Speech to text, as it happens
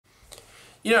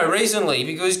You know, recently,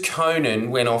 because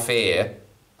Conan went off air,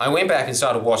 I went back and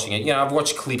started watching it. You know, I've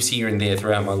watched clips here and there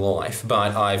throughout my life,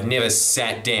 but I've never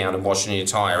sat down and watched an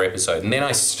entire episode. And then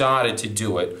I started to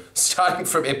do it, starting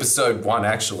from episode 1,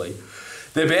 actually.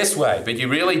 The best way, but you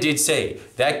really did see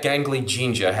that gangly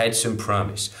ginger had some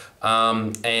promise.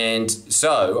 And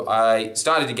so I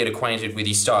started to get acquainted with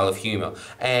his style of humour.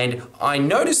 And I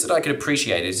noticed that I could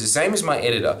appreciate it. It's the same as my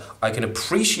editor. I can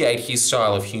appreciate his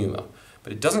style of humour,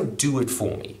 but it doesn't do it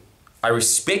for me. I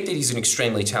respect that he's an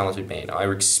extremely talented man. I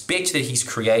respect that he's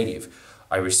creative.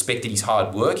 I respect that he's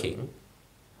hardworking.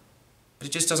 But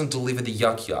it just doesn't deliver the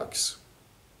yucks.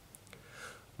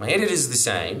 My editor's the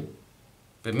same,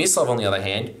 but Miss Love, on the other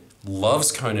hand,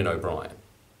 loves Conan O'Brien.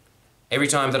 Every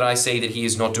time that I see that he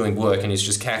is not doing work and is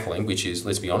just cackling, which is,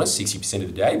 let's be honest, 60% of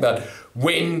the day, but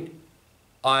when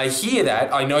I hear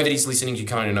that, I know that he's listening to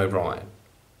Conan O'Brien.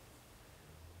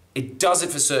 It does it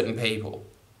for certain people.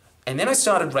 And then I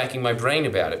started racking my brain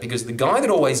about it, because the guy that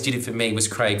always did it for me was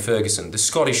Craig Ferguson, the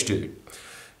Scottish dude.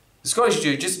 The Scottish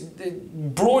dude, just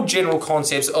broad general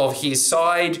concepts of his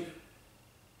side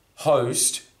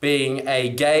host being a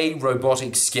gay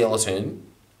robotic skeleton,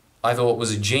 I thought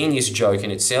was a genius joke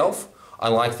in itself. I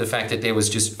liked the fact that there was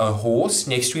just a horse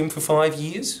next to him for 5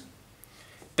 years.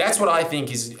 That's what I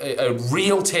think is a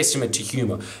real testament to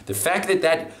humour. The fact that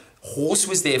that horse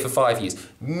was there for 5 years.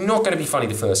 Not going to be funny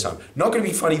the first time. Not going to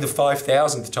be funny the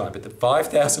 5,000th time, but the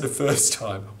 5,001st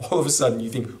time, all of a sudden you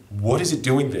think, what is it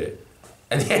doing there?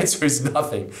 And the answer is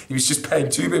nothing. He was just paying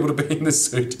 2 people to be in the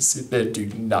suit to sit there and do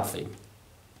nothing.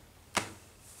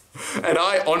 And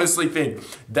I honestly think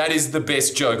that is the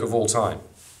best joke of all time.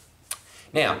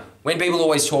 Now, when people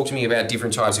always talk to me about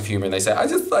different types of humour and they say, I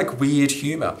just like weird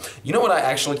humour, you know what I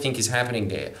actually think is happening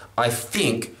there? I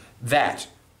think that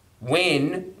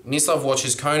when Nislav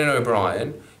watches Conan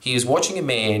O'Brien, he is watching a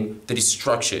man that is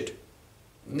structured.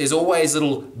 There's always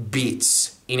little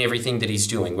bits in everything that he's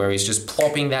doing where he's just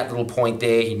plopping that little point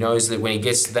there. He knows that when he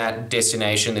gets to that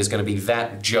destination, there's going to be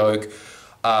that joke.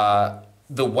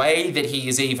 The way that he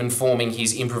is even forming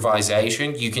his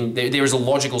improvisation, there is a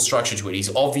logical structure to it.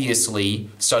 He's obviously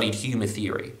studied humour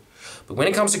theory. But when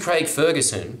it comes to Craig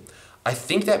Ferguson, I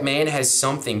think that man has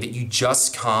something that you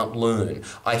just can't learn.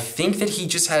 I think that he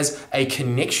just has a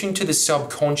connection to the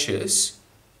subconscious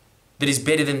that is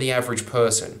better than the average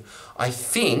person. I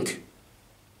think,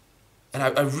 and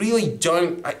I really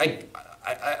don't,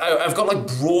 I've got like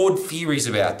broad theories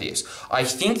about this. I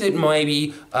think that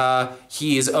maybe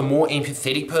he is a more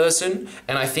empathetic person,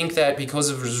 and I think that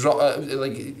because of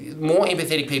more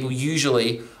empathetic people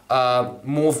usually are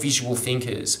more visual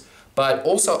thinkers. But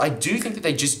also, I do think that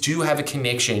they just do have a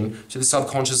connection to the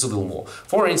subconscious a little more.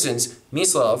 For instance,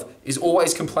 Mislav is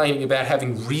always complaining about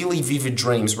having really vivid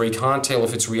dreams where he can't tell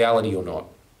if it's reality or not.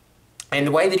 And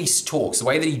the way that he talks, the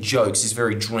way that he jokes is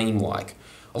very dreamlike.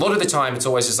 A lot of the time, it's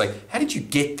always just like, how did you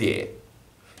get there?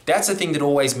 That's the thing that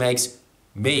always makes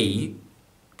me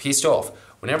pissed off.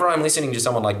 Whenever I'm listening to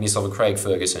someone like Mislav or Craig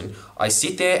Ferguson, I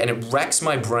sit there and it racks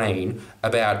my brain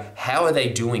about how are they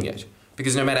doing it.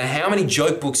 Because no matter how many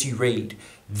joke books you read,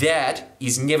 that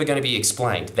is never going to be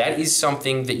explained. That is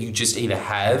something that you just either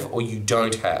have or you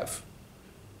don't have.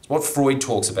 It's what Freud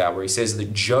talks about, where he says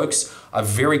that jokes are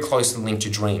very closely linked to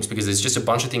dreams because there's just a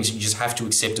bunch of things that you just have to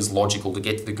accept as logical to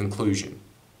get to the conclusion.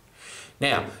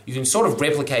 Now, you can sort of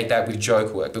replicate that with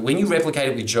joke work, but when you replicate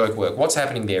it with joke work, what's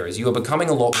happening there is you are becoming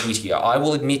a lot wittier. I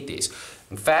will admit this.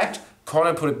 In fact,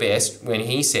 Conan put it best when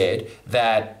he said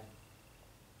that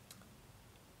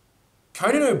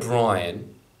Conan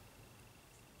O'Brien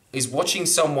is watching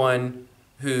someone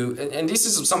who, and this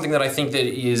is something that I think that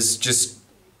is just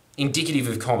indicative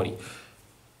of comedy.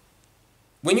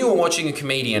 When you are watching a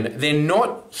comedian, they're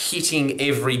not hitting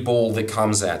every ball that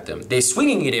comes at them. They're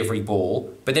swinging at every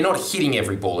ball, but they're not hitting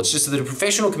every ball. It's just that a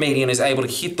professional comedian is able to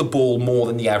hit the ball more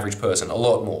than the average person, a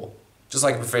lot more. Just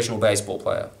like a professional baseball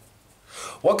player.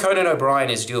 What Conan O'Brien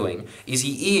is doing is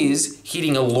he is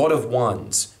hitting a lot of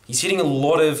ones. He's hitting a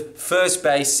lot of first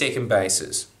base, second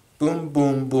bases. Boom,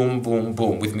 boom, boom, boom,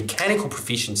 boom, with mechanical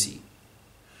proficiency.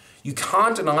 You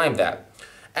can't deny him that.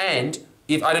 And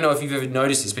I don't know if you've ever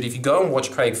noticed this, but if you go and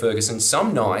watch Craig Ferguson,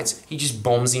 some nights he just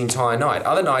bombs the entire night.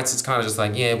 Other nights it's kind of just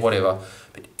like, yeah, whatever.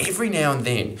 But every now and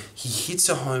then he hits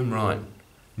a home run,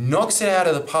 knocks it out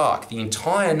of the park the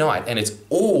entire night, and it's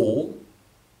all,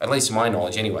 at least to my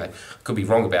knowledge anyway, I could be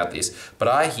wrong about this, but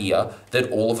I hear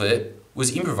that all of it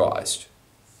was improvised.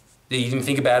 He didn't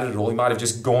think about it at all. He might have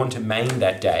just gone to Maine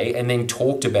that day and then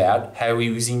talked about how he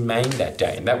was in Maine that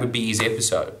day, and that would be his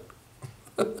episode.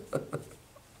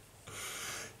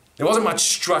 There wasn't much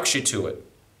structure to it.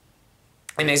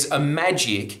 And there's a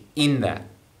magic in that.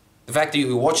 The fact that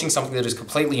you're watching something that is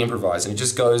completely improvised and it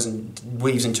just goes and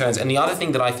weaves and turns. And the other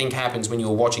thing that I think happens when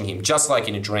you're watching him, just like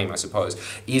in a dream, I suppose,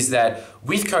 is that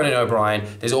with Conan O'Brien,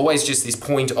 there's always just this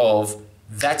point of,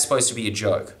 that's supposed to be a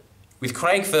joke. With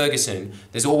Craig Ferguson,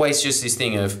 there's always just this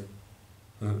thing of,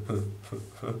 and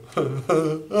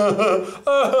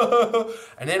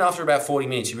then after about 40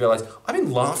 minutes, you realize, I've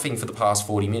been laughing for the past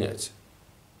 40 minutes.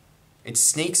 It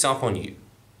sneaks up on you.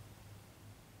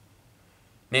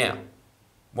 Now,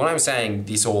 what I'm saying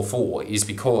this all for is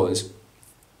because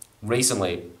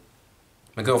recently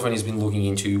my girlfriend has been looking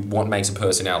into what makes a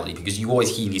personality, because you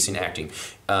always hear this in acting.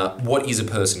 What is a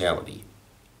personality?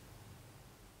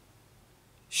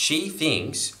 She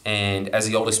thinks, and as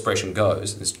the old expression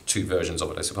goes, there's two versions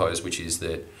of it, I suppose, which is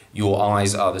that your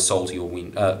eyes are the soul to your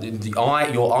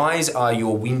your eyes are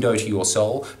your window to your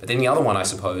soul. But then the other one, I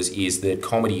suppose, is that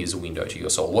comedy is a window to your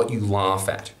soul, what you laugh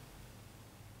at.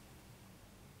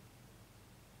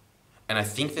 And I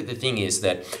think that the thing is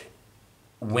that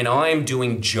when I'm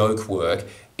doing joke work,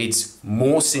 it's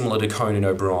more similar to Conan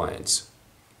O'Brien's.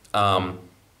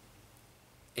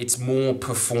 It's more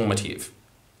performative.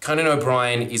 Conan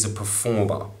O'Brien is a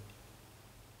performer.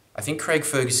 I think Craig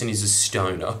Ferguson is a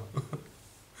stoner.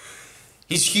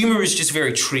 His humour is just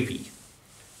very trippy.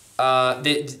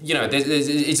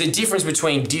 It's a difference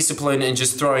between discipline and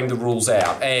just throwing the rules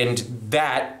out. And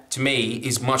that, to me,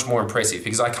 is much more impressive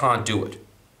because I can't do it.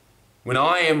 When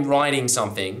I am writing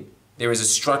something, there is a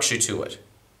structure to it.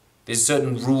 There's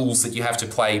certain rules that you have to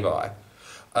play by.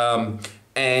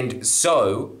 And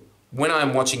so, when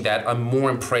I'm watching that, I'm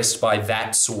more impressed by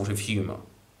that sort of humour.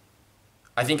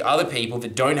 I think other people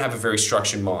that don't have a very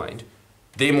structured mind,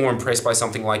 they're more impressed by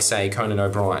something like, say, Conan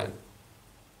O'Brien.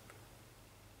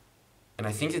 And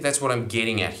I think that that's what I'm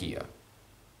getting at here.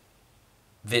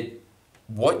 That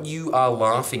what you are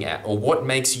laughing at, or what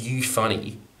makes you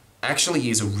funny, actually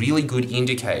is a really good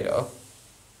indicator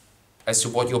as to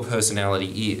what your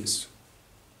personality is.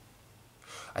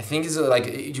 I think is like,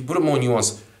 you put it more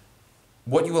nuanced,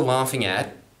 what you are laughing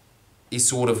at is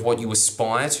sort of what you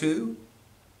aspire to.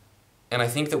 And I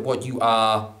think that what you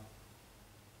are,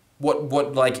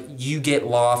 what like you get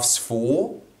laughs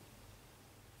for,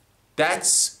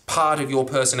 that's part of your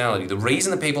personality. The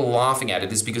reason that people are laughing at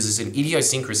it is because it's an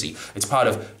idiosyncrasy. It's part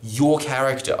of your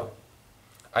character.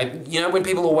 When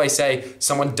people always say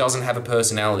someone doesn't have a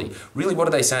personality, really what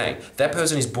are they saying? That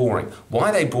person is boring. Why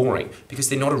are they boring? Because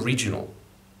they're not original.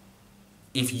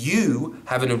 If you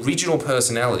have an original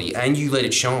personality and you let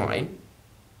it shine,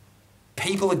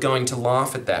 people are going to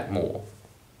laugh at that more.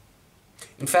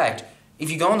 In fact, if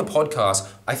you go on the podcast,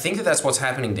 I think that that's what's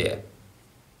happening there.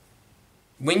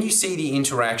 When you see the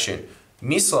interaction,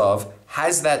 Mislav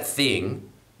has that thing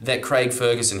that Craig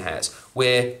Ferguson has,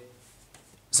 where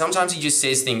sometimes he just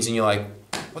says things and you're like,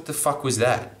 what the fuck was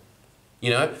that? You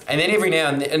know? And then every now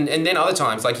and then other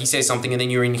times, like he says something and then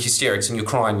you're in hysterics and you're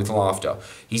crying with laughter.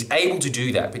 He's able to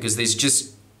do that because there's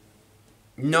just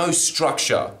no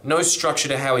structure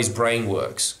to how his brain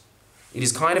works. It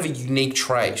is kind of a unique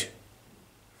trait.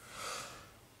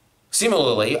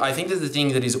 Similarly, I think that the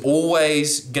thing that is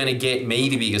always going to get me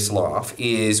the biggest laugh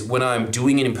is when I'm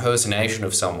doing an impersonation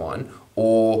of someone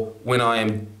or when I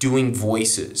am doing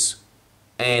voices.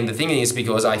 And the thing is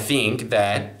because I think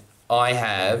that I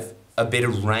have a better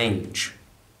range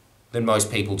than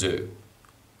most people do.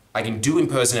 I can do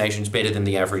impersonations better than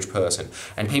the average person.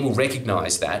 And people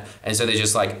recognize that, and so they're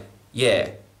just like,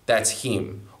 yeah, that's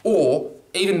him. Or,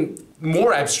 even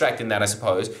more abstract than that, I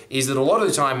suppose, is that a lot of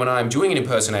the time when I'm doing an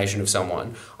impersonation of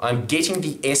someone, I'm getting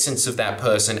the essence of that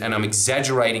person and I'm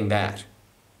exaggerating that.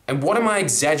 And what am I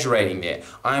exaggerating there?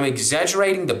 I'm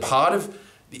exaggerating the part of...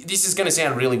 This is going to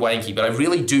sound really wanky, but I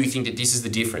really do think that this is the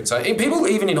difference. People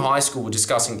even in high school were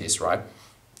discussing this, right?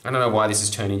 I don't know why this has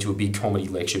turned into a big comedy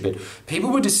lecture, but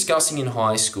people were discussing in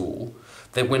high school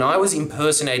that when I was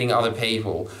impersonating other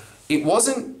people, it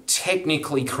wasn't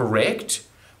technically correct,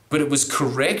 but it was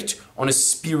correct on a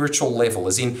spiritual level,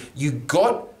 as in you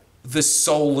got the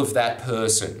soul of that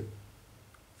person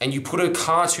and you put a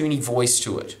cartoony voice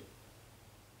to it.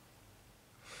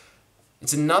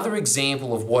 It's another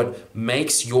example of what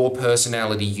makes your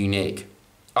personality unique.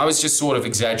 I was just sort of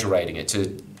exaggerating it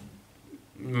to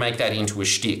make that into a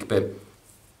shtick, but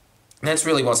that's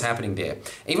really what's happening there.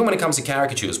 Even when it comes to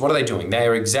caricatures, what are they doing? They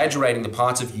are exaggerating the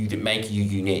parts of you that make you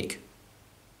unique.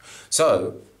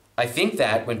 So, I think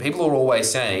that when people are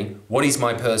always saying, what is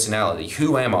my personality?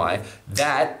 Who am I?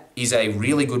 That is a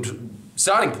really good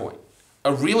starting point.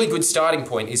 A really good starting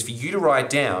point is for you to write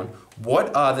down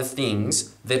what are the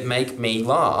things that make me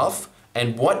laugh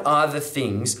and what are the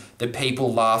things that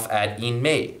people laugh at in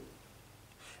me.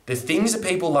 The things that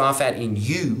people laugh at in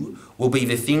you will be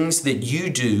the things that you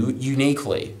do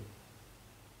uniquely.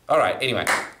 All right, anyway,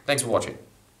 thanks for watching.